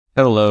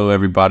Hello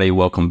everybody,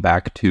 welcome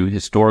back to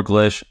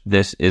Historicalish.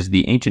 This is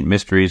the Ancient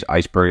Mysteries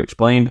Iceberg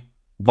Explained,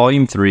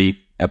 Volume 3,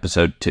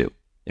 Episode 2.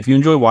 If you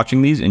enjoy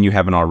watching these and you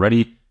haven't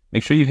already,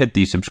 make sure you hit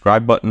the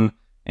subscribe button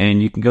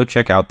and you can go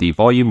check out the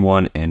Volume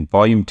 1 and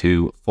Volume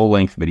 2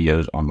 full-length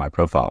videos on my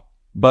profile.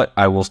 But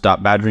I will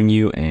stop badgering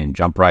you and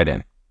jump right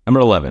in. Number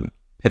 11,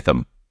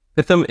 Pithom.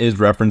 Pithom is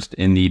referenced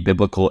in the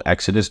biblical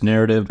Exodus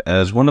narrative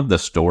as one of the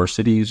store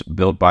cities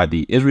built by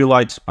the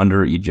Israelites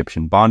under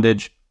Egyptian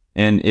bondage,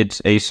 and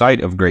it's a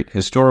site of great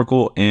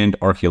historical and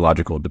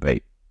archaeological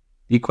debate.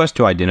 The quest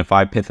to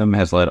identify Pithom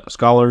has led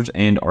scholars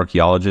and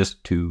archaeologists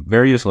to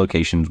various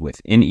locations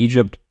within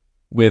Egypt,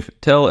 with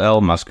Tel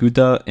el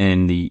Maskuta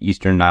in the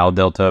eastern Nile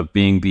Delta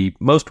being the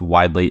most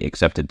widely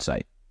accepted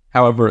site.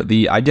 However,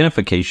 the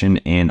identification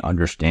and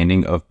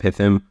understanding of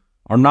Pithom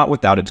are not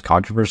without its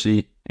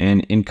controversy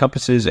and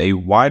encompasses a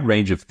wide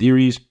range of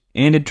theories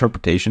and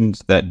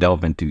interpretations that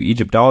delve into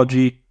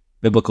Egyptology,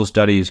 biblical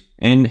studies,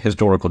 and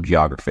historical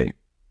geography.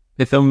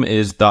 Pithom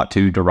is thought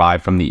to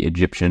derive from the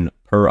Egyptian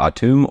Per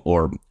Atum,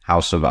 or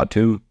House of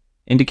Atum,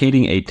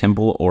 indicating a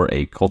temple or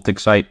a cultic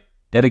site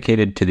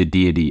dedicated to the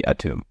deity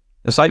Atum.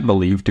 The site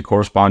believed to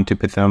correspond to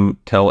Pithom,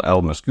 Tel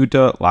el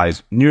Maskuta,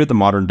 lies near the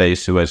modern-day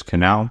Suez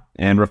Canal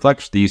and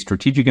reflects the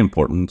strategic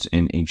importance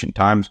in ancient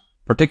times,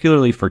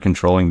 particularly for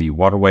controlling the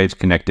waterways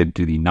connected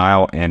to the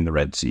Nile and the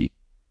Red Sea.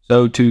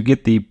 So to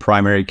get the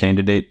primary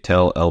candidate,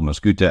 Tel el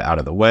Maskuta, out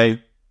of the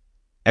way,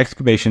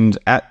 excavations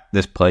at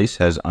this place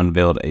has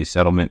unveiled a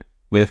settlement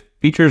with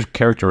features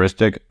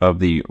characteristic of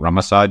the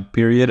Ramesside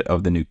period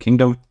of the New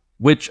Kingdom,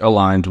 which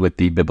aligns with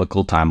the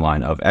biblical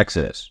timeline of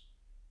Exodus.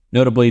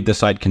 Notably, the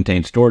site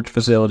contains storage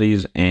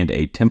facilities and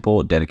a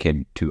temple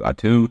dedicated to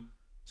Atum,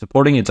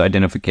 supporting its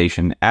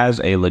identification as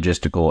a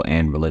logistical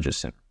and religious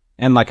center.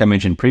 And like I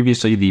mentioned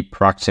previously, the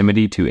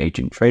proximity to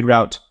ancient trade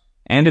routes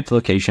and its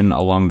location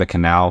along the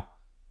canal,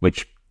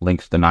 which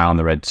links the Nile and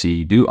the Red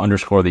Sea, do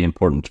underscore the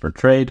importance for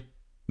trade,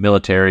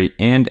 military,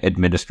 and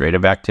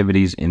administrative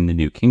activities in the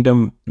New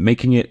Kingdom,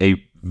 making it a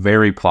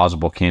very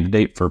plausible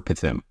candidate for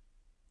Pithom.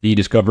 The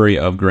discovery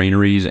of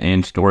granaries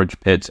and storage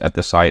pits at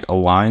the site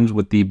aligns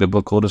with the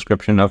biblical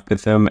description of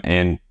Pithom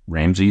and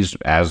Ramses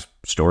as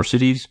store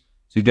cities,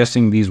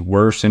 suggesting these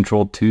were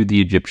central to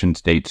the Egyptian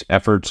state's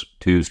efforts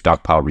to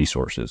stockpile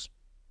resources.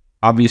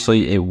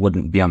 Obviously, it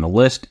wouldn't be on the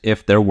list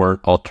if there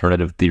weren't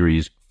alternative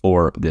theories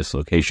for this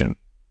location.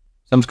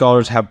 Some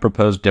scholars have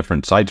proposed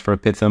different sites for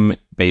Pithom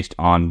based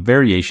on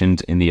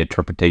variations in the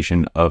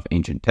interpretation of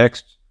ancient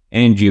texts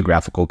and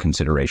geographical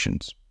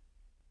considerations.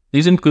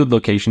 These include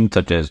locations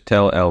such as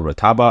Tel el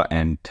Rataba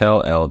and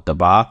Tel el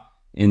Daba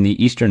in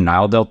the eastern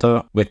Nile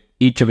Delta, with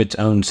each of its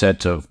own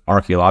sets of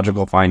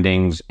archaeological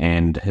findings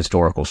and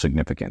historical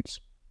significance.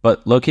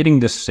 But locating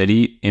this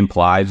city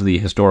implies the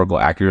historical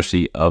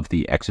accuracy of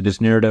the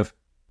Exodus narrative,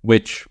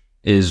 which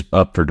is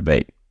up for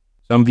debate.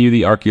 Some view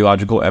the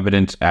archaeological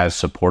evidence as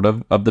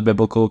supportive of the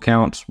biblical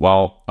accounts,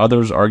 while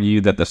others argue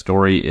that the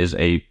story is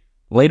a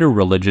later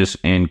religious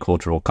and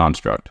cultural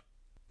construct.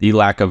 The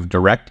lack of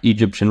direct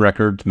Egyptian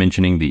records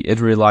mentioning the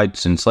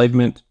Israelites'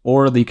 enslavement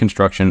or the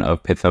construction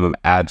of Pithom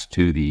adds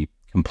to the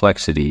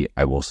complexity,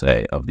 I will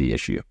say, of the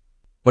issue.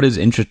 What is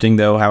interesting,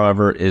 though,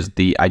 however, is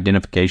the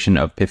identification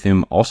of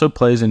Pithom also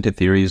plays into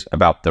theories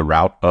about the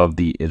route of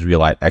the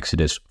Israelite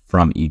exodus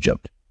from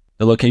Egypt.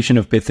 The location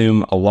of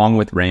Pithom, along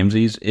with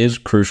Ramses, is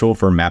crucial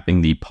for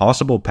mapping the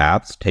possible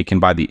paths taken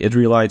by the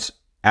Israelites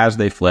as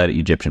they fled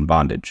Egyptian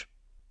bondage.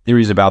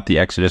 Theories about the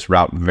Exodus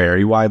route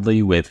vary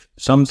widely, with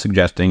some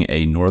suggesting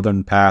a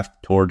northern path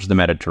towards the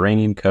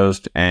Mediterranean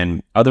coast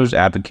and others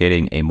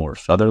advocating a more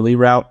southerly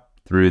route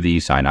through the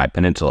Sinai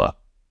Peninsula.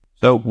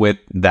 So with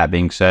that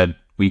being said,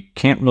 we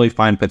can't really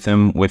find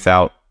Pithom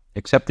without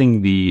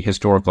accepting the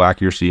historical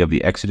accuracy of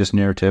the Exodus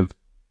narrative,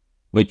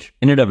 which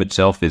in and of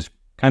itself is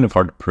kind of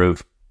hard to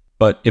prove.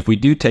 But if we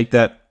do take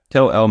that,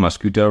 Tel el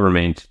Maskuta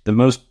remains the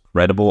most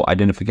credible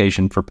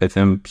identification for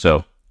Pithom,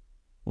 so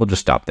we'll just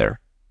stop there.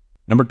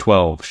 Number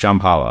 12,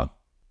 Shambhala.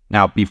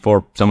 Now,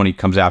 before somebody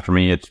comes after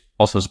me, it's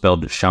also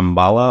spelled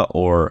Shambhala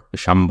or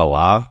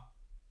Shambhala,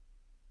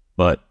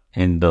 but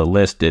in the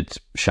list it's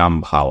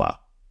Shambhala.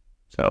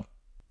 So,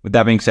 with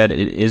that being said,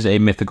 it is a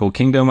mythical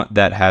kingdom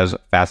that has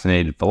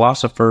fascinated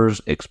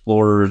philosophers,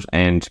 explorers,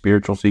 and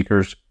spiritual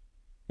seekers,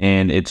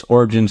 and its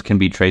origins can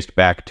be traced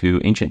back to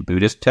ancient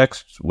Buddhist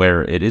texts,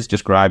 where it is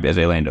described as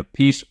a land of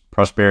peace,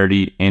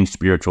 prosperity, and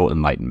spiritual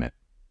enlightenment.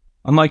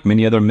 Unlike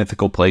many other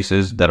mythical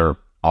places that are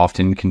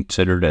often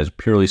considered as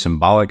purely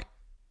symbolic,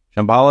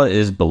 Shambhala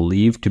is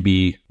believed to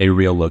be a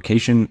real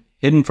location,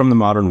 hidden from the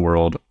modern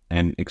world,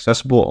 and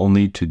accessible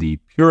only to the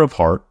pure of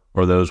heart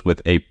or those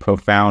with a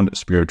profound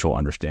spiritual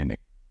understanding.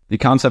 The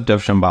concept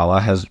of Shambhala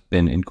has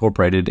been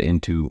incorporated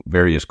into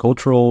various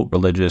cultural,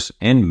 religious,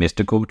 and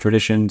mystical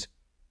traditions,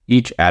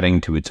 each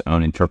adding to its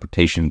own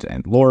interpretations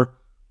and lore,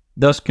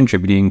 thus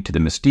contributing to the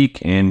mystique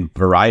and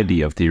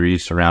variety of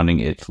theories surrounding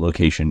its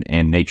location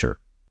and nature.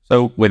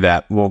 So with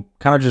that, we'll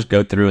kind of just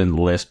go through and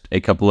list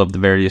a couple of the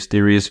various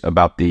theories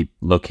about the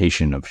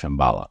location of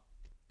Shambhala.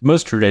 The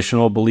most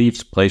traditional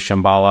beliefs place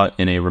Shambhala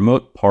in a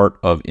remote part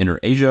of Inner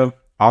Asia,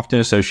 often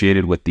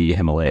associated with the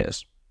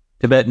Himalayas.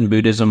 Tibetan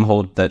Buddhism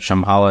holds that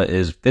Shambhala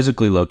is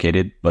physically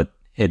located, but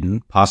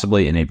hidden,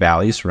 possibly in a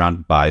valley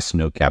surrounded by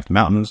snow-capped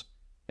mountains,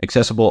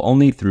 accessible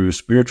only through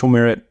spiritual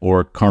merit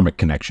or karmic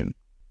connection.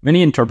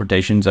 Many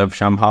interpretations of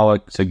Shambhala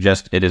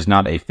suggest it is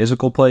not a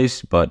physical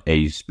place, but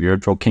a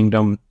spiritual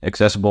kingdom,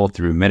 accessible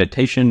through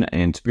meditation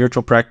and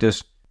spiritual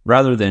practice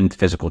rather than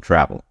physical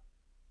travel.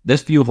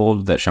 This view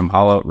holds that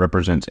Shambhala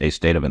represents a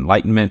state of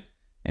enlightenment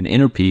and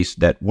inner peace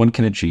that one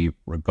can achieve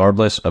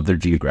regardless of their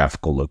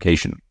geographical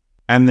location.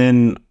 And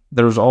then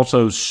there's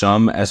also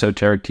some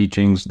esoteric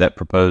teachings that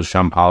propose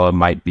Shambhala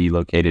might be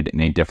located in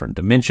a different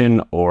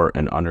dimension or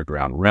an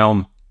underground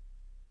realm,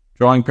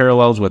 drawing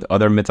parallels with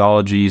other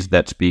mythologies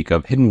that speak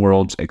of hidden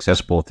worlds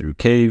accessible through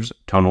caves,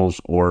 tunnels,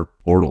 or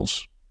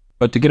portals.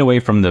 But to get away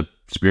from the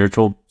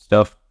spiritual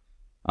stuff,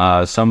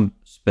 some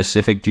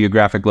specific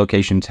geographic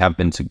locations have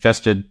been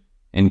suggested,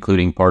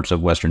 including parts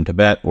of Western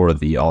Tibet or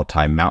the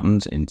Altai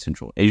Mountains in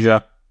Central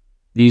Asia.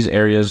 These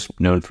areas,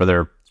 known for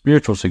their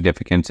spiritual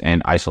significance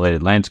and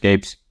isolated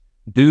landscapes,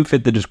 do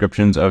fit the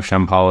descriptions of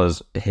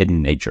Shambhala's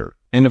hidden nature.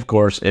 And of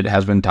course, it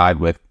has been tied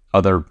with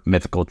other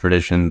mythical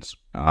traditions,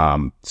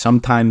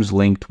 sometimes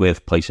linked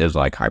with places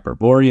like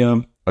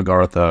Hyperborea,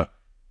 Agartha,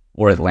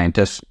 or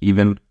Atlantis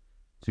even,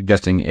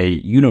 suggesting a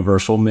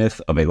universal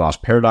myth of a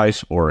lost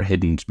paradise or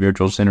hidden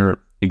spiritual center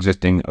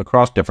existing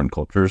across different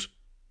cultures,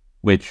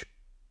 which,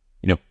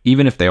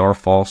 even if they are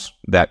false,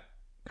 that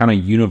kind of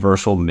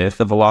universal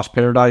myth of a lost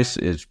paradise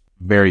is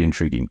very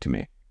intriguing to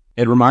me.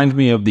 It reminds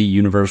me of the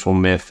universal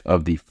myth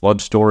of the flood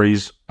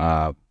stories,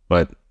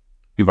 but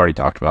we've already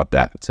talked about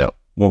that, so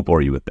won't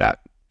bore you with that.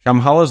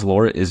 Shambhala's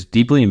lore is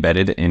deeply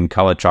embedded in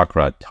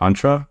Kalachakra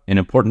Tantra, an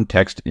important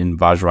text in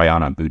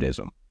Vajrayana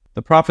Buddhism.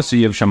 The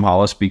prophecy of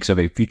Shambhala speaks of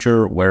a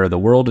future where the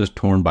world is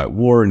torn by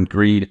war and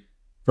greed,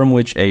 from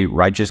which a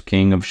righteous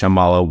king of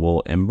Shambhala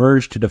will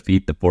emerge to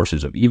defeat the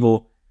forces of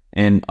evil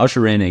and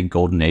usher in a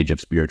golden age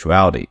of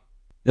spirituality.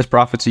 This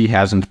prophecy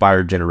has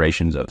inspired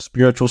generations of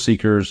spiritual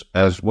seekers,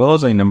 as well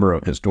as a number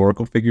of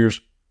historical figures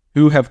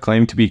who have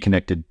claimed to be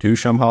connected to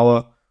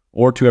Shambhala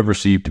or to have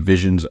received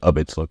visions of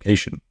its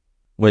location.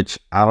 Which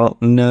I don't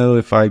know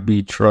if I'd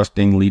be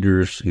trusting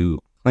leaders who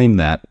claim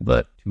that,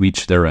 but to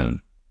each their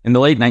own. In the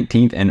late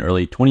 19th and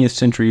early 20th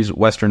centuries,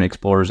 Western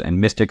explorers and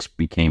mystics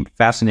became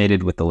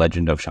fascinated with the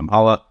legend of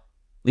Shambhala,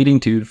 leading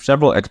to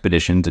several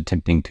expeditions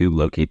attempting to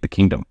locate the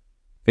kingdom.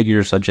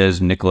 Figures such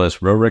as Nicholas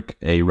Roerich,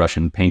 a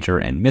Russian painter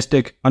and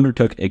mystic,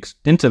 undertook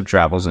extensive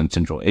travels in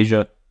Central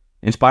Asia,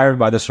 inspired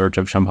by the search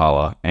of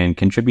Shambhala and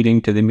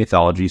contributing to the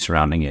mythology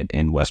surrounding it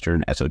in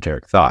Western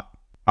esoteric thought.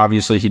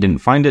 Obviously, he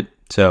didn't find it,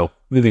 so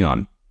moving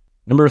on.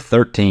 Number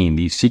 13,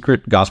 the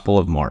Secret Gospel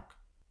of Mark.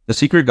 The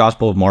Secret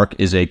Gospel of Mark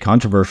is a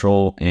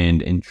controversial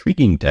and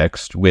intriguing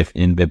text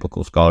within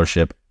biblical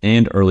scholarship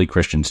and early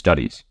Christian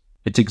studies.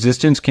 Its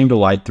existence came to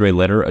light through a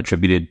letter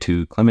attributed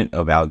to Clement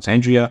of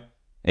Alexandria,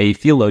 a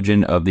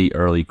theologian of the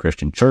early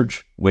Christian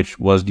church, which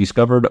was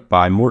discovered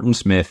by Morton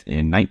Smith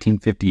in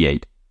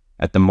 1958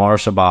 at the Mar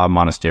Saba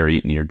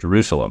Monastery near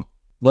Jerusalem.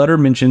 The letter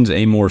mentions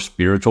a more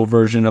spiritual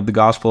version of the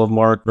Gospel of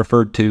Mark,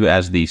 referred to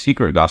as the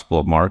Secret Gospel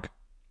of Mark,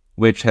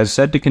 which has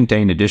said to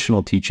contain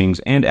additional teachings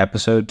and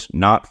episodes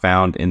not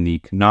found in the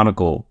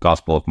canonical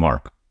Gospel of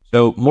Mark.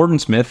 So Morton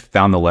Smith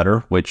found the letter,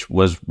 which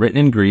was written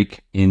in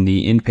Greek, in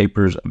the end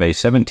papers of a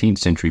 17th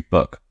century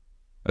book.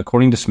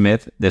 According to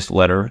Smith, this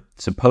letter,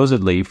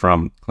 supposedly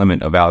from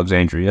Clement of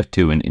Alexandria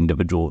to an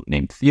individual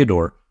named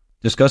Theodore,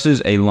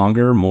 discusses a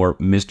longer, more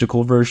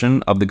mystical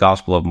version of the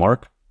Gospel of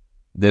Mark.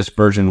 This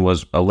version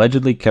was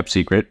allegedly kept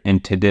secret,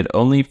 intended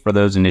only for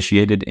those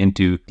initiated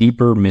into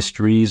deeper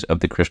mysteries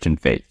of the Christian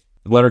faith.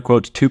 The letter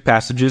quotes two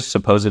passages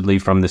supposedly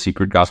from the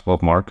Secret Gospel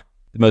of Mark.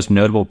 The most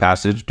notable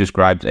passage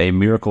describes a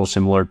miracle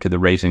similar to the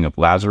raising of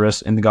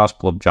Lazarus in the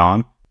Gospel of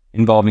John,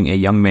 involving a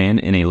young man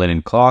in a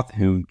linen cloth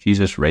whom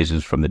Jesus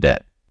raises from the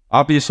dead.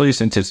 Obviously,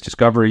 since its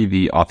discovery,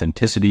 the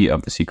authenticity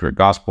of the Secret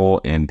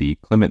Gospel and the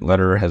Clement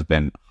letter has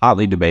been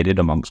hotly debated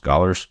among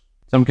scholars.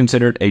 Some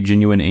consider it a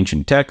genuine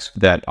ancient text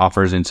that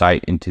offers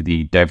insight into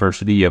the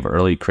diversity of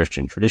early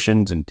Christian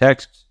traditions and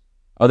texts.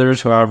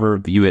 Others, however,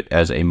 view it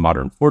as a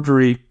modern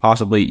forgery,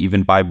 possibly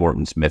even by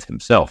Morton Smith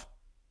himself,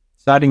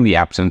 citing the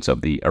absence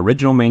of the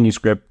original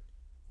manuscript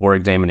for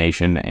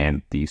examination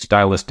and the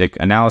stylistic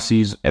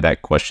analyses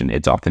that question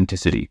its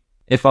authenticity.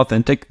 If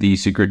authentic, the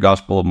Secret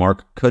Gospel of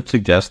Mark could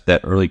suggest that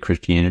early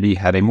Christianity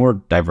had a more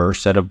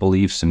diverse set of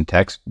beliefs and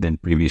texts than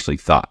previously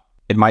thought.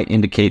 It might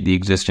indicate the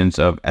existence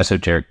of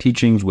esoteric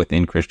teachings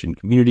within Christian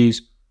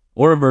communities,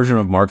 or a version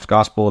of Mark's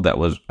Gospel that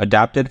was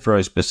adapted for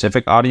a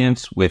specific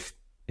audience with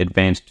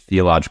advanced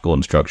theological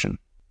instruction.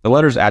 The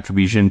letter's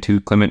attribution to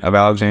Clement of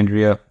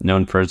Alexandria,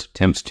 known for his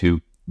attempts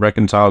to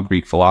reconcile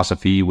Greek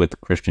philosophy with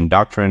Christian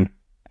doctrine,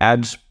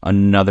 adds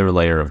another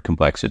layer of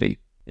complexity.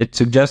 It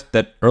suggests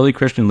that early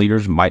Christian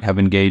leaders might have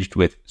engaged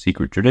with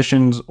secret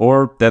traditions,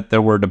 or that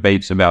there were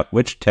debates about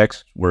which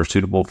texts were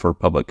suitable for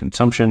public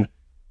consumption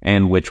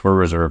and which were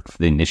reserved for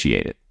the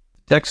initiated.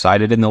 The text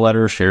cited in the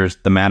letter shares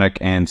thematic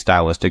and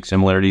stylistic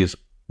similarities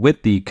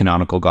with the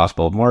canonical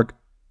Gospel of Mark,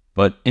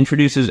 but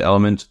introduces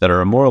elements that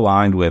are more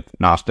aligned with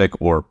Gnostic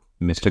or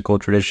mystical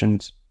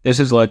traditions. This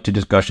has led to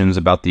discussions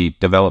about the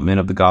development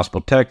of the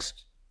Gospel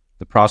text,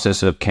 the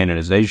process of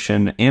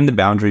canonization, and the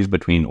boundaries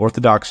between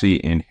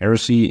orthodoxy and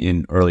heresy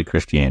in early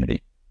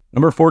Christianity.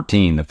 Number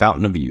 14, the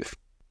Fountain of Youth.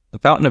 The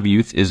Fountain of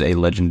Youth is a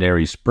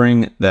legendary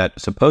spring that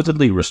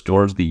supposedly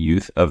restores the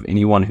youth of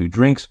anyone who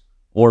drinks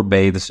or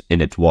bathes in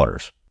its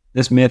waters.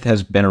 This myth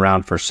has been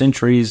around for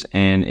centuries,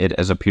 and it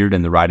has appeared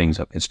in the writings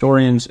of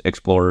historians,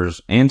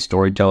 explorers, and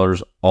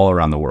storytellers all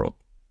around the world.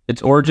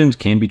 Its origins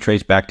can be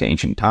traced back to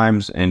ancient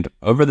times, and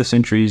over the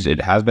centuries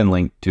it has been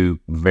linked to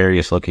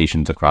various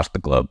locations across the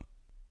globe.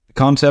 The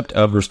concept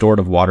of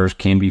restorative waters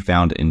can be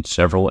found in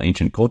several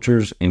ancient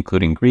cultures,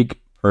 including Greek,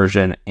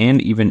 Persian,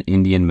 and even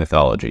Indian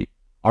mythology.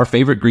 Our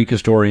favorite Greek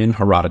historian,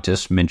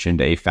 Herodotus, mentioned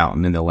a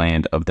fountain in the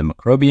land of the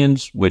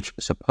Macrobians, which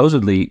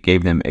supposedly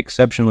gave them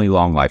exceptionally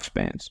long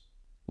lifespans.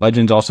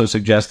 Legends also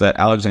suggest that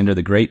Alexander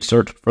the Great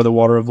searched for the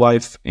water of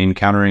life,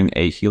 encountering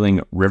a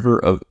healing river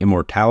of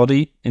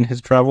immortality in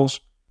his travels,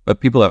 but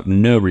people have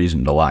no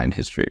reason to lie in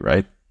history,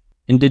 right?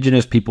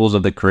 Indigenous peoples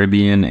of the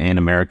Caribbean and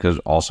Americas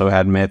also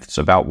had myths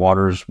about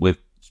waters with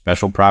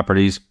special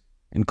properties,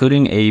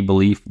 including a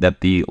belief that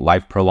the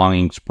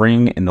life-prolonging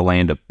spring in the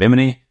land of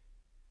Bimini,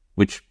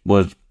 which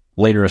was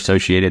later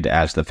associated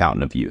as the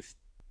Fountain of Youth.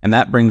 And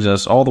that brings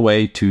us all the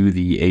way to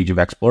the Age of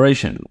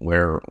Exploration,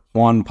 where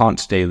Juan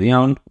Ponce de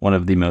Leon, one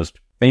of the most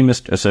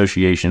famous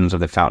associations of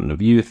the Fountain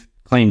of Youth,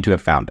 claimed to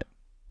have found it.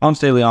 Ponce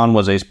de Leon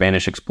was a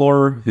Spanish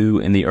explorer who,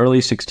 in the early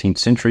 16th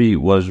century,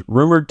 was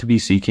rumored to be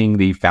seeking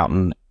the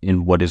fountain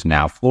in what is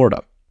now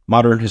Florida.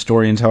 Modern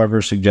historians,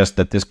 however, suggest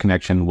that this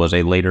connection was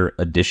a later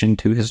addition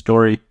to his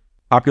story,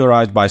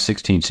 popularized by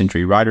 16th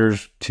century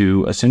writers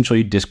to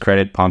essentially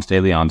discredit Ponce de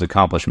Leon's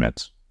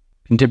accomplishments.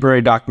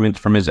 Contemporary documents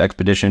from his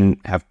expedition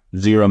have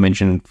zero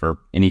mention for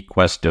any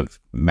quest of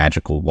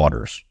magical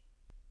waters.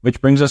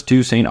 Which brings us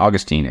to St.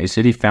 Augustine, a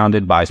city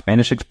founded by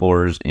Spanish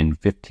explorers in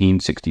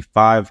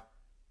 1565,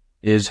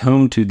 is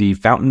home to the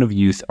Fountain of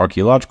Youth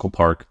Archaeological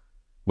Park,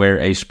 where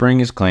a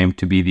spring is claimed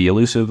to be the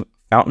elusive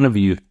Fountain of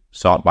Youth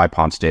sought by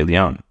Ponce de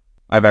Leon.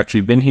 I've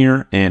actually been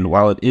here, and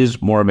while it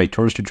is more of a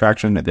tourist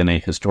attraction than a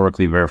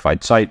historically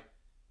verified site,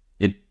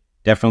 it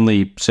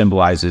definitely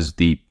symbolizes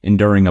the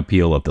enduring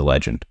appeal of the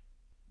legend.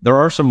 There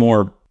are some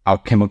more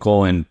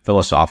alchemical and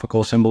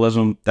philosophical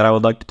symbolism that I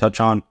would like to touch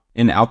on.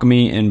 In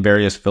alchemy and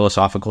various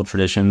philosophical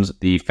traditions,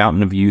 the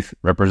Fountain of Youth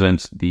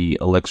represents the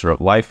elixir of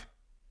life,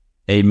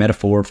 a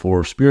metaphor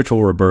for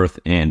spiritual rebirth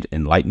and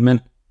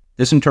enlightenment.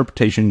 This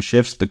interpretation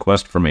shifts the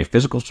quest from a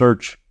physical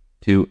search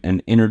to an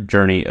inner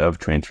journey of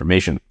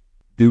transformation.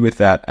 Do with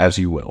that as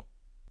you will.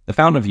 The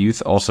Fountain of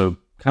Youth also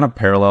kind of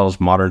parallels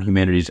modern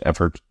humanity's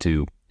efforts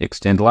to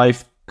extend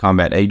life,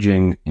 combat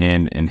aging,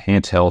 and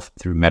enhance health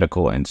through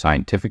medical and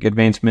scientific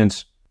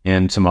advancements,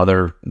 and some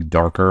other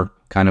darker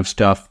kind of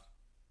stuff.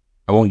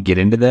 I won't get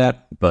into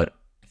that, but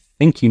I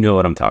think you know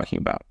what I'm talking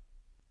about.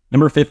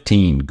 Number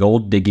 15,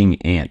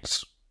 gold-digging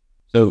ants.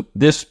 So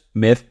this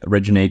myth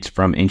originates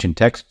from ancient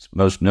texts,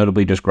 most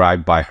notably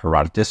described by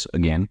Herodotus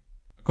again.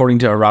 According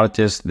to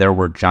Herodotus, there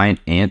were giant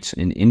ants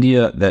in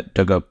India that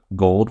dug up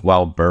gold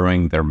while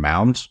burrowing their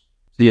mounds.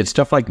 So you had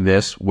stuff like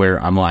this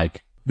where I'm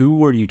like, who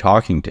were you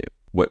talking to?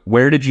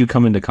 Where did you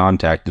come into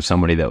contact with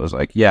somebody that was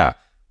like, yeah,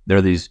 there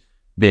are these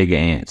big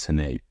ants and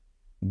they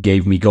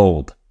gave me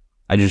gold?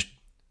 I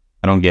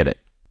don't get it.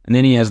 And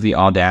then he has the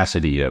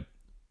audacity to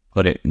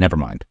put it, never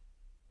mind.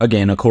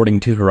 Again, according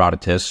to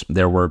Herodotus,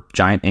 there were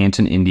giant ants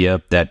in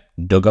India that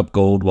dug up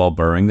gold while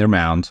burrowing their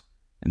mounds,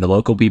 and the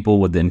local people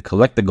would then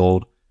collect the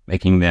gold,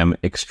 making them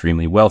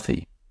extremely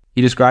wealthy.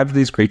 He describes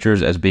these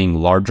creatures as being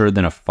larger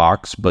than a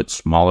fox but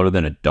smaller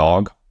than a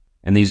dog.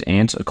 And these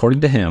ants,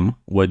 according to him,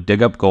 would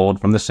dig up gold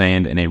from the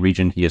sand in a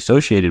region he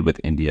associated with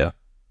India,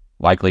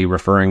 likely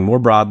referring more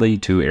broadly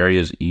to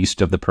areas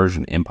east of the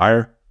Persian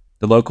Empire.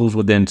 The locals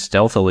would then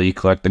stealthily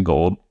collect the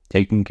gold,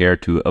 taking care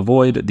to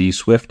avoid the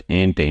swift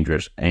and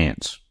dangerous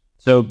ants.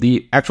 So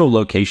the actual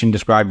location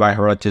described by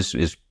Herodotus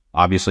is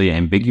obviously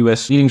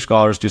ambiguous, leading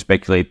scholars to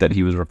speculate that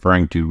he was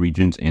referring to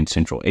regions in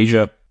Central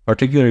Asia,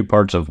 particularly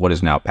parts of what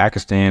is now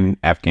Pakistan,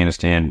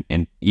 Afghanistan,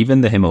 and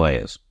even the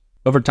Himalayas.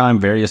 Over time,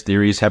 various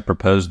theories have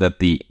proposed that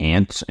the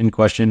ants in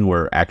question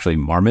were actually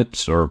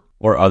marmots or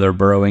other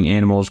burrowing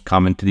animals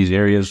common to these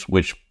areas,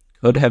 which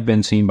could have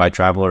been seen by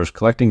travelers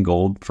collecting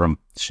gold from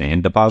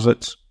sand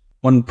deposits.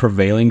 One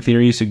prevailing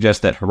theory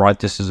suggests that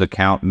Herodotus'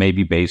 account may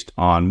be based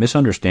on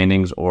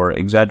misunderstandings or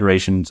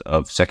exaggerations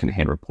of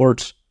secondhand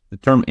reports. The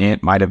term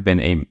ant might have been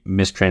a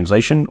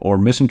mistranslation or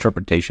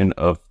misinterpretation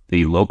of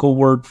the local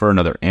word for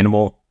another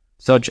animal,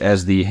 such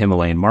as the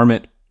Himalayan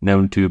marmot,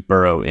 known to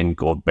burrow in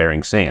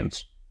gold-bearing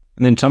sands.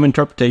 And then some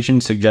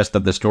interpretations suggest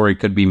that the story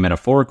could be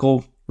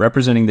metaphorical,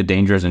 representing the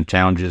dangers and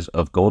challenges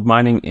of gold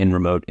mining in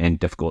remote and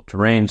difficult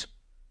terrains,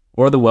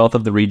 or the wealth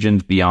of the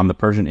regions beyond the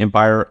Persian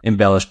Empire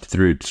embellished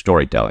through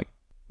storytelling.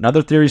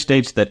 Another theory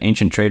states that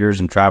ancient traders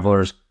and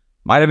travelers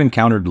might have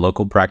encountered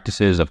local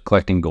practices of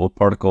collecting gold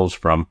particles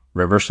from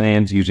river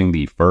sands using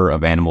the fur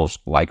of animals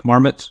like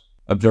marmots.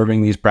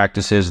 Observing these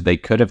practices, they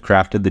could have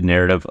crafted the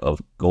narrative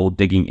of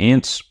gold-digging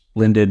ants,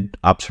 blended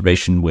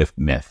observation with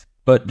myth.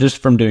 But just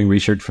from doing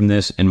research from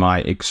this, in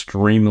my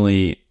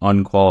extremely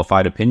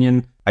unqualified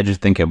opinion, I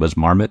just think it was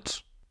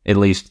marmots. At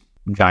least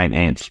giant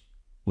ants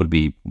would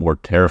be more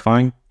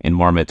terrifying, and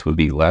marmots would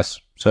be less.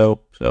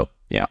 So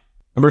yeah.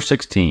 Number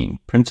 16,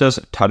 Princess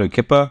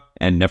Tadukhipa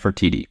and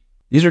Nefertiti.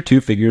 These are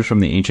two figures from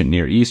the ancient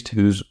Near East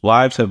whose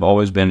lives have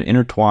always been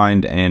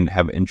intertwined and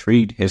have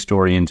intrigued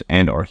historians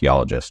and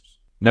archaeologists.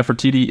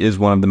 Nefertiti is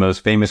one of the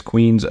most famous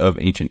queens of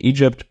ancient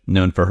Egypt,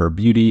 known for her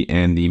beauty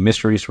and the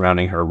mystery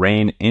surrounding her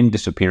reign and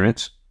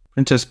disappearance.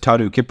 Princess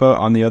Tadukhipa,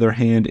 on the other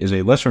hand, is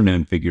a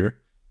lesser-known figure,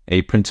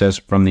 a princess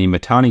from the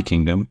Mitanni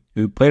kingdom,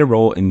 who played a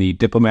role in the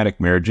diplomatic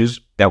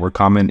marriages that were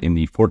common in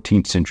the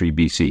 14th century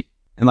BC.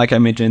 And like I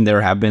mentioned,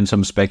 there have been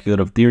some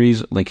speculative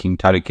theories linking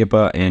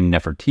Tadukhipa and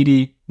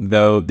Nefertiti,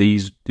 though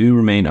these do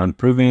remain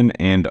unproven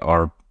and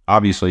are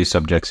obviously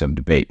subjects of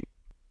debate.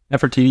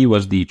 Nefertiti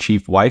was the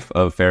chief wife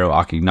of Pharaoh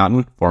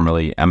Akhenaten,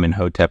 formerly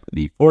Amenhotep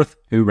IV,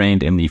 who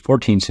reigned in the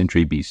 14th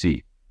century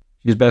BC.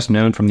 She is best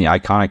known from the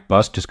iconic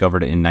bust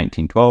discovered in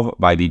 1912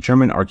 by the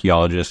German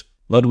archaeologist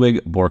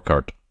Ludwig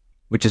Borchardt,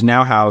 which is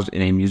now housed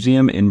in a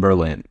museum in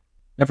Berlin.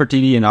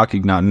 Nefertiti and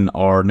Akhenaten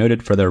are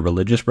noted for their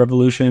religious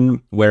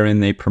revolution, wherein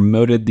they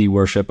promoted the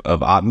worship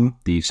of Aten,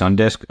 the sun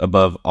disk,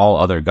 above all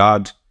other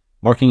gods,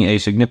 marking a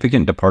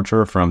significant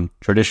departure from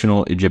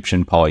traditional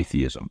Egyptian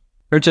polytheism.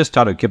 Princess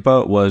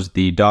Tadukhipa was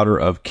the daughter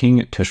of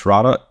King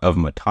Tushratta of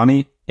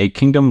Mitanni, a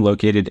kingdom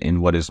located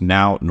in what is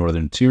now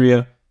northern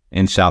Syria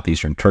and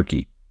southeastern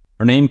Turkey.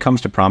 Her name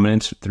comes to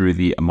prominence through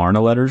the Amarna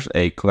letters,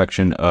 a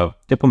collection of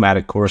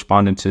diplomatic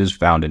correspondences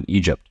found in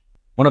Egypt.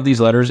 One of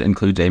these letters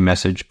includes a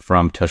message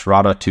from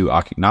Tushratta to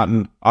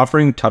Akhenaten,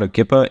 offering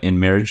Tadukhipa in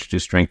marriage to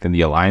strengthen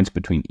the alliance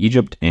between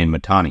Egypt and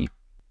Mitanni.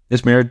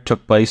 This marriage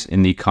took place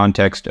in the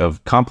context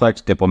of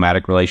complex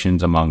diplomatic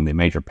relations among the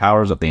major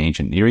powers of the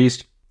ancient Near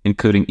East,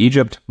 including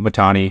Egypt,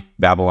 Mitanni,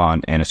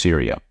 Babylon, and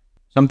Assyria.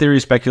 Some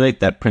theories speculate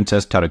that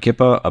Princess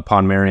Tadukhipa,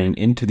 upon marrying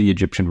into the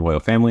Egyptian royal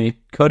family,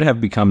 could have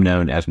become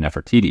known as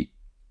Nefertiti.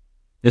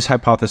 This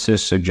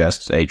hypothesis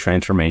suggests a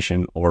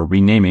transformation or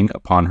renaming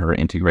upon her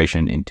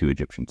integration into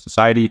Egyptian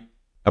society,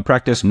 a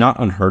practice not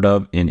unheard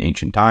of in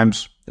ancient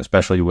times,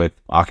 especially with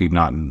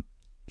Akhenaten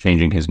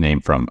changing his name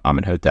from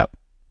Amenhotep.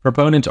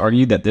 Proponents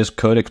argue that this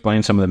could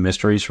explain some of the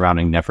mysteries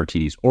surrounding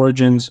Nefertiti's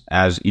origins,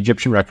 as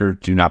Egyptian records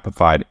do not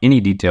provide any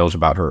details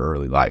about her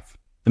early life.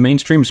 The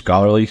mainstream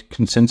scholarly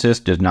consensus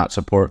does not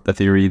support the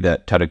theory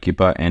that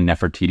Tadukhipa and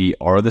Nefertiti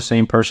are the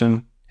same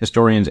person.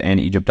 Historians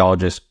and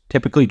Egyptologists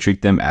typically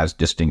treat them as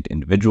distinct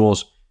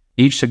individuals,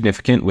 each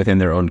significant within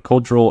their own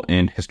cultural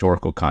and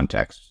historical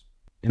contexts.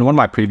 In one of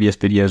my previous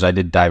videos, I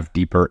did dive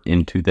deeper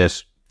into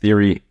this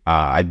theory.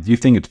 I do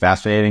think it's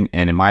fascinating,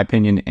 and in my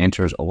opinion,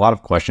 answers a lot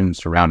of questions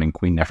surrounding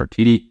Queen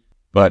Nefertiti,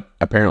 but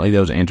apparently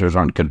those answers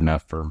aren't good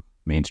enough for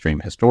mainstream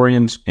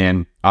historians,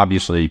 and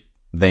obviously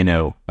they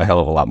know a hell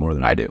of a lot more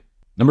than I do.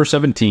 Number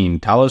 17,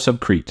 Talos of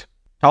Crete.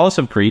 Talos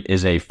of Crete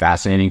is a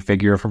fascinating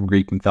figure from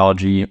Greek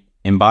mythology,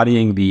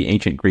 embodying the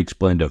ancient Greeks'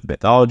 blend of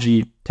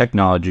mythology,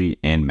 technology,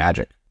 and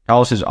magic.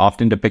 Talos is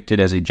often depicted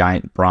as a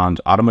giant bronze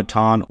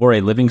automaton or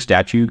a living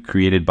statue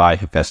created by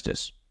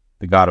Hephaestus,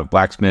 the god of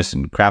blacksmiths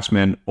and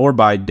craftsmen, or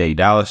by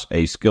Daedalus,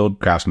 a skilled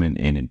craftsman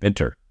and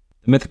inventor.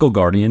 The mythical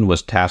guardian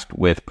was tasked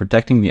with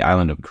protecting the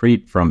island of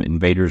Crete from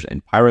invaders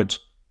and pirates,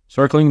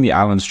 circling the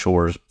island's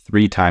shores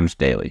 3 times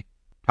daily.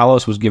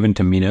 Talos was given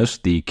to Minos,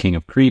 the king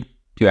of Crete,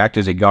 to act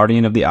as a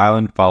guardian of the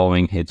island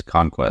following its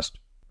conquest.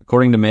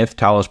 According to myth,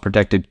 Talos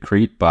protected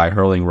Crete by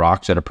hurling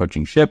rocks at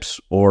approaching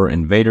ships or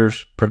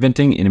invaders,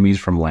 preventing enemies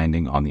from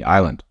landing on the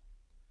island.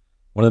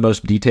 One of the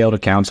most detailed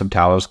accounts of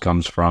Talos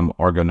comes from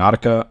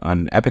Argonautica,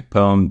 an epic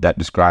poem that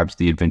describes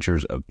the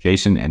adventures of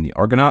Jason and the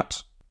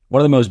Argonauts.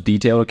 One of the most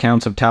detailed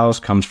accounts of Talos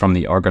comes from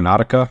the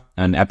Argonautica,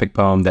 an epic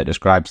poem that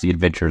describes the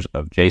adventures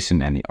of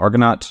Jason and the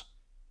Argonauts.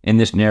 In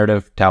this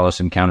narrative, Talos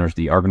encounters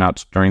the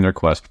Argonauts during their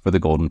quest for the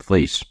Golden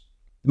Fleece.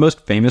 The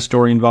most famous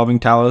story involving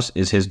Talos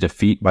is his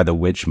defeat by the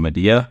witch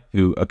Medea,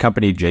 who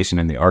accompanied Jason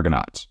and the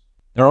Argonauts.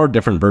 There are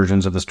different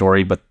versions of the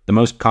story, but the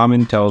most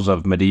common tells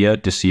of Medea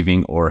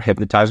deceiving or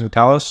hypnotizing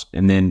Talos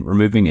and then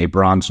removing a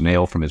bronze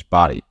nail from his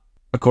body.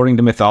 According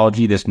to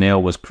mythology, this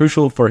nail was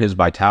crucial for his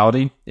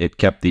vitality. It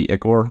kept the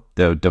ichor,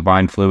 the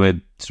divine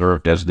fluid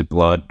served as the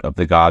blood of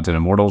the gods and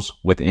immortals,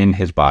 within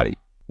his body.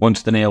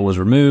 Once the nail was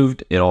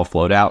removed, it all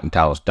flowed out and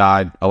Talos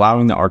died,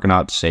 allowing the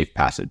Argonauts safe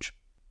passage.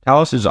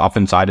 Talos is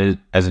often cited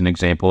as an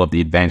example of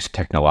the advanced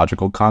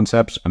technological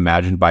concepts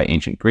imagined by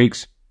ancient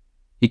Greeks.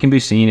 He can be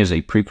seen as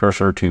a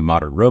precursor to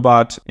modern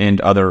robots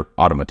and other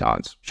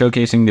automatons,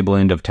 showcasing the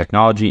blend of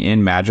technology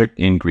and magic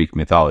in Greek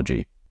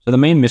mythology. So the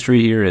main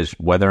mystery here is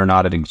whether or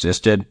not it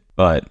existed,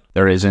 but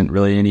there isn't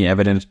really any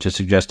evidence to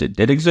suggest it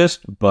did exist.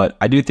 But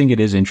I do think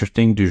it is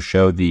interesting to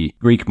show the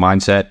Greek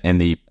mindset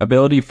and the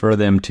ability for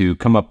them to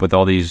come up with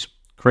all these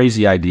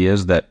crazy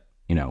ideas that,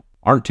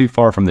 aren't too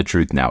far from the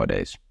truth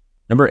nowadays.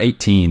 Number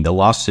 18, the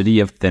Lost City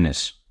of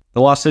Thinis.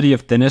 The Lost City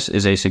of Thinis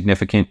is a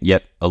significant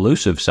yet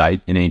elusive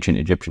site in ancient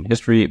Egyptian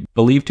history,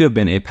 believed to have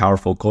been a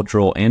powerful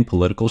cultural and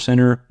political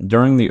center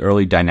during the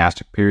early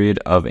dynastic period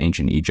of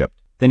ancient Egypt.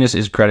 Thinis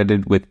is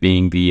credited with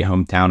being the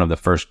hometown of the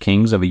first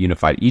kings of a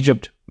unified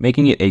Egypt,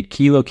 making it a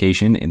key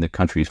location in the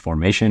country's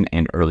formation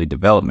and early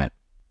development.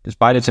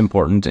 Despite its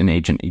importance in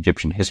ancient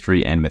Egyptian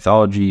history and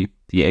mythology,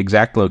 the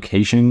exact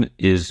location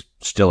is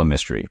still a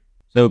mystery.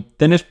 So,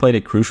 Thinis played a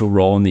crucial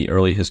role in the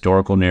early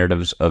historical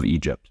narratives of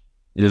Egypt.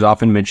 It is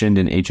often mentioned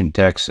in ancient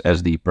texts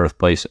as the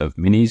birthplace of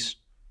Menes,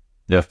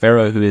 the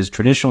pharaoh who is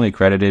traditionally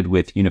credited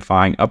with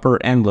unifying Upper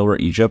and Lower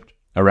Egypt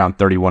around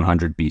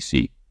 3100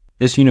 BC.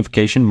 This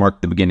unification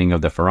marked the beginning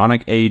of the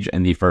Pharaonic Age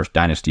and the first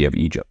dynasty of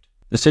Egypt.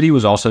 The city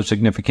was also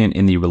significant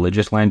in the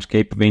religious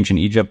landscape of ancient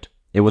Egypt.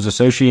 It was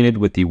associated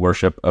with the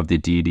worship of the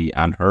deity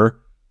Anhur,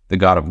 the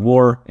god of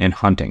war and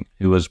hunting,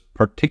 who was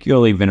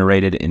particularly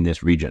venerated in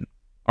this region.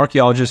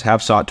 Archaeologists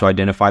have sought to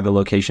identify the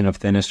location of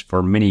Thinis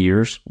for many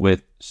years,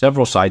 with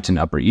several sites in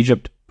Upper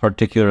Egypt,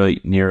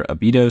 particularly near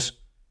Abydos,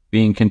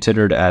 being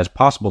considered as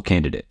possible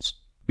candidates.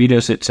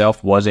 Abydos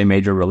itself was a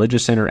major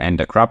religious center and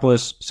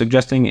necropolis,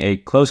 suggesting a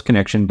close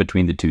connection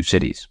between the two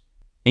cities.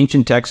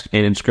 Ancient texts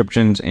and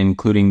inscriptions,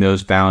 including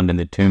those found in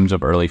the tombs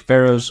of early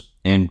pharaohs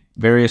and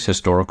various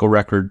historical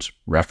records,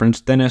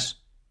 reference Thinis,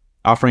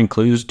 offering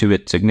clues to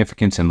its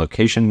significance and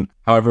location.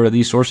 However,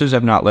 these sources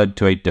have not led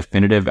to a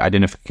definitive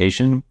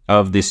identification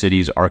of the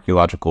city's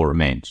archaeological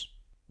remains.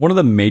 One of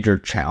the major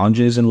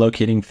challenges in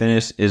locating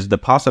Thinis is the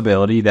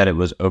possibility that it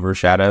was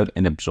overshadowed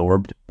and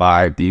absorbed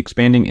by the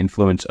expanding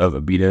influence of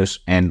Abydos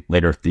and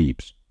later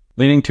Thebes,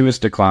 leading to its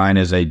decline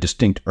as a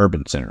distinct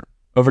urban center.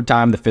 Over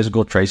time, the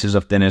physical traces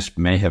of Thinis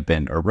may have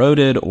been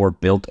eroded or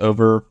built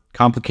over,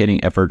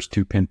 complicating efforts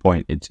to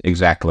pinpoint its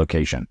exact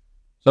location.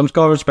 Some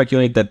scholars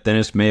speculate that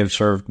Thinis may have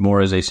served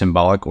more as a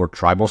symbolic or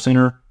tribal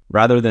center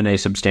rather than a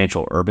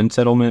substantial urban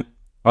settlement.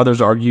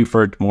 Others argue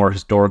for its more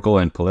historical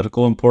and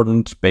political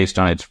importance based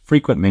on its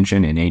frequent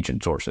mention in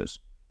ancient sources.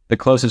 The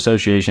close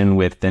association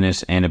with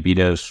Thinis and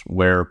Abydos,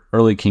 where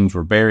early kings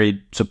were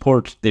buried,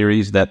 supports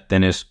theories that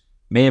Thinis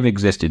may have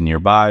existed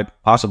nearby,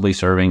 possibly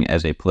serving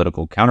as a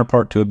political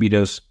counterpart to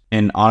Abydos,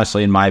 and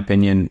honestly, in my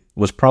opinion,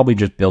 was probably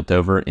just built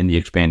over in the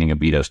expanding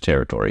Abydos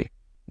territory.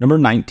 Number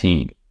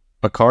 19.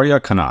 Acharya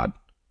Kanad.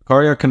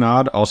 Acharya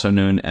Kanad, also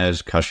known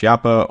as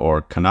Kashyapa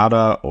or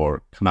Kanada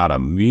or Kanada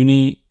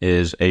Muni,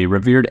 is a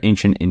revered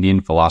ancient Indian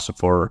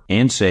philosopher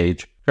and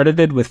sage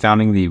credited with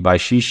founding the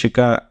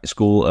Vaisheshika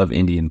school of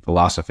Indian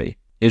philosophy.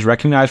 He is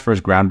recognized for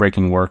his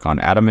groundbreaking work on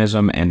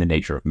atomism and the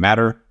nature of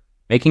matter,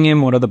 making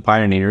him one of the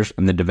pioneers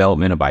in the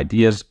development of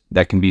ideas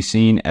that can be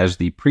seen as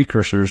the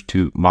precursors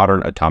to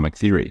modern atomic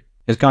theory.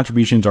 His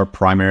contributions are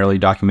primarily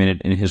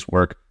documented in his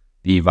work,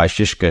 the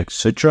Vaisheshika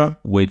Sutra,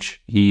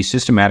 which he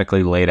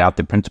systematically laid out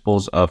the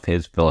principles of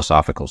his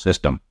philosophical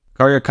system.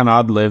 Acharya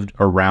Kanad lived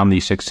around the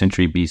 6th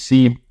century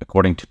BC,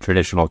 according to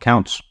traditional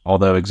accounts,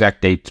 although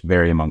exact dates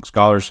vary among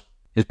scholars.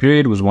 His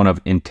period was one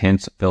of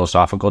intense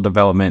philosophical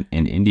development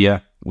in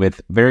India, with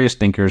various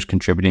thinkers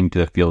contributing to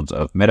the fields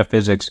of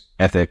metaphysics,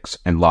 ethics,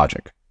 and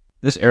logic.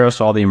 This era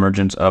saw the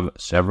emergence of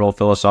several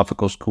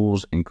philosophical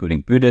schools,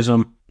 including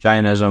Buddhism,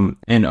 Jainism,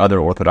 and other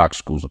orthodox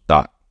schools of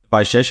thought. The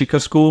Vaisheshika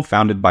school,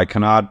 founded by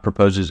Kanad,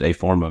 proposes a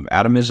form of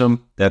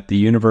atomism, that the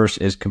universe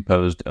is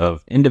composed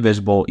of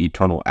indivisible,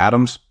 eternal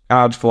atoms.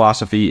 Kanad's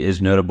philosophy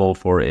is notable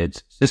for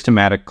its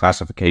systematic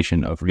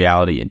classification of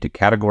reality into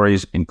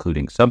categories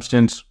including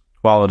substance,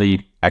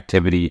 quality,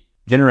 activity,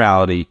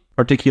 generality,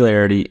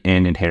 particularity,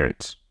 and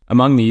inherence.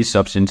 Among these,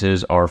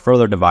 substances are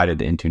further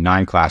divided into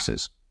 9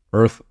 classes: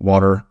 earth,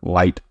 water,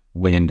 light,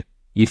 wind,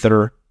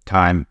 ether,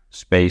 time,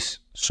 space,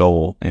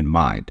 soul, and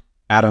mind.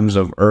 Atoms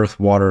of earth,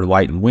 water,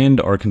 light, and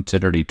wind are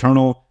considered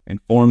eternal and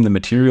form the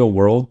material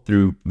world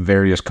through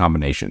various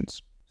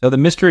combinations. So the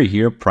mystery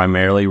here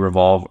primarily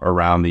revolves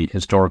around the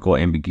historical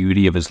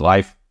ambiguity of his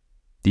life,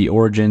 the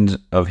origins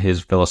of his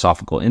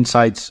philosophical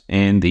insights,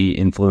 and the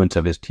influence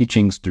of his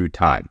teachings through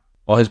time.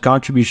 While his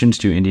contributions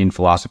to Indian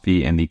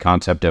philosophy and the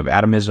concept of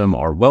atomism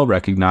are well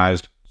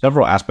recognized,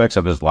 several aspects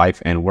of his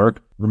life and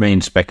work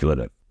remain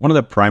speculative. One of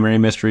the primary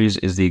mysteries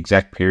is the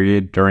exact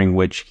period during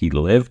which he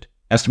lived.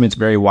 Estimates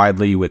vary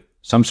widely, with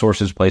some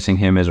sources placing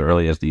him as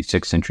early as the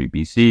 6th century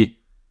BC,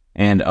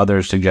 and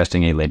others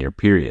suggesting a later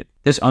period.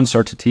 This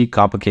uncertainty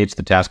complicates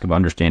the task of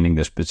understanding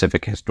the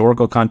specific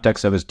historical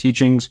context of his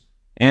teachings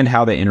and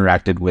how they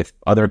interacted with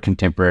other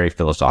contemporary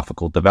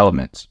philosophical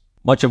developments.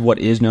 Much of what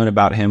is known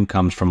about him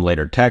comes from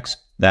later texts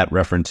that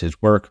reference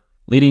his work,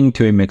 leading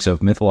to a mix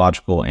of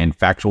mythological and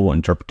factual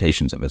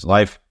interpretations of his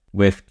life,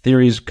 with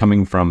theories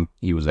coming from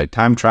he was a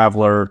time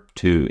traveler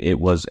to it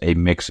was a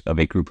mix of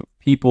a group of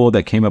people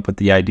that came up with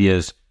the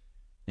ideas,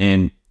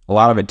 and a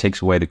lot of it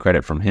takes away the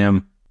credit from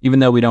him. Even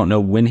though we don't know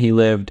when he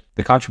lived,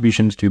 the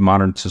contributions to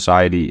modern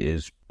society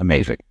is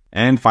amazing.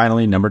 And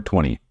finally, number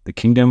 20, the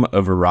Kingdom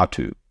of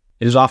Urartu.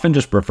 It is often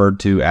just referred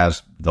to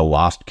as the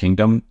Lost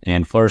Kingdom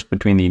and flourished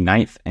between the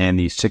 9th and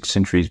the 6th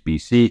centuries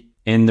BC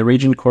in the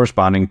region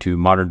corresponding to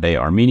modern-day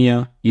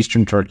Armenia,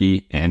 eastern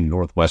Turkey, and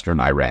northwestern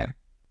Iran.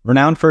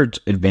 Renowned for its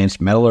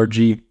advanced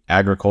metallurgy,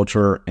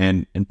 agriculture,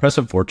 and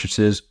impressive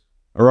fortresses,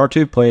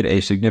 Urartu played a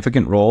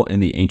significant role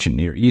in the ancient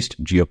Near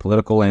East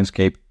geopolitical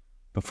landscape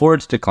before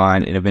its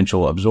decline and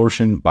eventual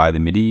absorption by the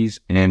Medes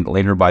and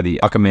later by the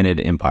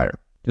Achaemenid Empire.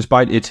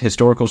 Despite its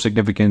historical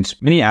significance,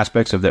 many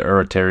aspects of the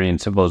Urartian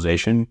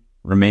civilization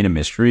remain a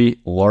mystery,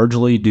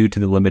 largely due to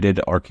the limited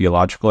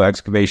archaeological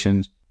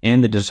excavations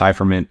and the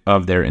decipherment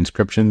of their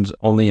inscriptions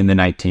only in the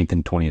 19th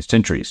and 20th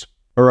centuries.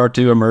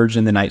 Urartu emerged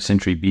in the 9th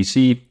century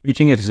BC,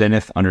 reaching its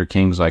zenith under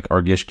kings like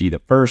Argishti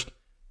I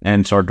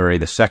and Sarduri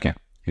II,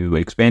 who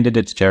expanded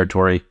its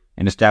territory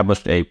and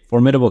established a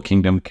formidable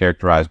kingdom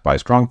characterized by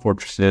strong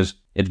fortresses,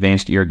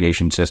 advanced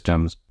irrigation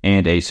systems,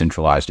 and a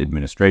centralized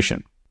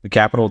administration. The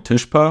capital,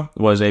 Tushpa,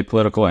 was a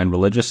political and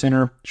religious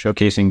center,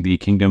 showcasing the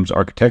kingdom's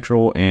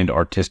architectural and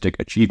artistic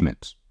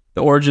achievements.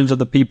 The origins of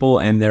the people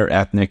and their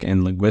ethnic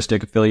and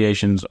linguistic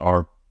affiliations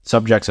are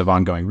subjects of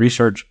ongoing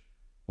research.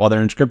 While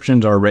their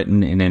inscriptions are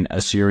written in an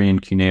Assyrian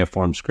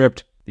cuneiform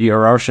script, the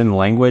Urartian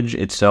language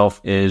itself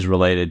is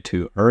related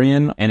to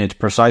Urian, and its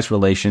precise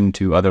relation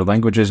to other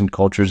languages and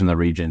cultures in the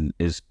region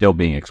is still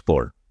being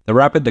explored. The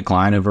rapid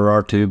decline of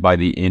Urartu by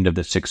the end of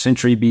the 6th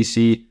century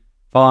BC,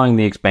 following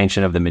the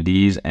expansion of the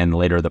Medes and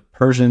later the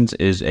Persians,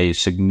 is a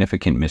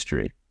significant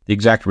mystery. The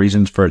exact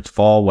reasons for its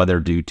fall, whether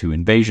due to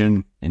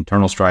invasion,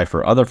 internal strife,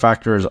 or other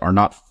factors, are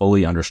not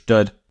fully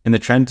understood, and the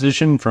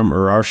transition from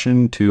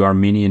Urartian to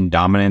Armenian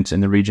dominance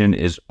in the region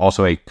is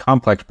also a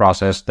complex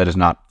process that is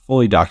not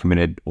fully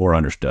documented or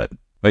understood.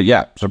 But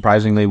yeah,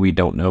 surprisingly, we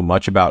don't know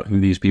much about who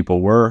these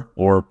people were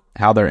or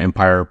how their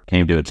empire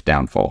came to its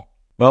downfall.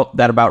 Well,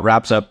 that about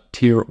wraps up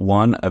Tier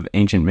 1 of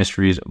Ancient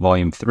Mysteries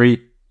Volume 3. If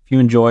you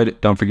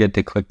enjoyed, don't forget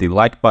to click the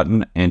like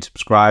button and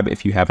subscribe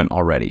if you haven't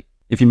already.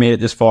 If you made it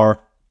this far,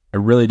 I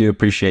really do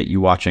appreciate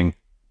you watching.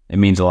 It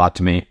means a lot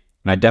to me,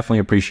 and I definitely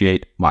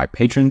appreciate my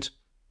patrons,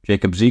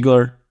 Jacob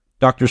Ziegler,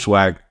 Dr.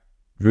 Swag,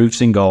 Drew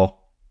Singal,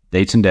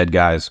 Dates and Dead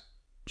Guys,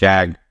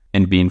 Jag,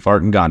 and Bean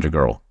Fart and Ganja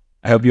Girl.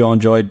 I hope you all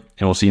enjoyed,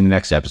 and we'll see you in the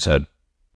next episode.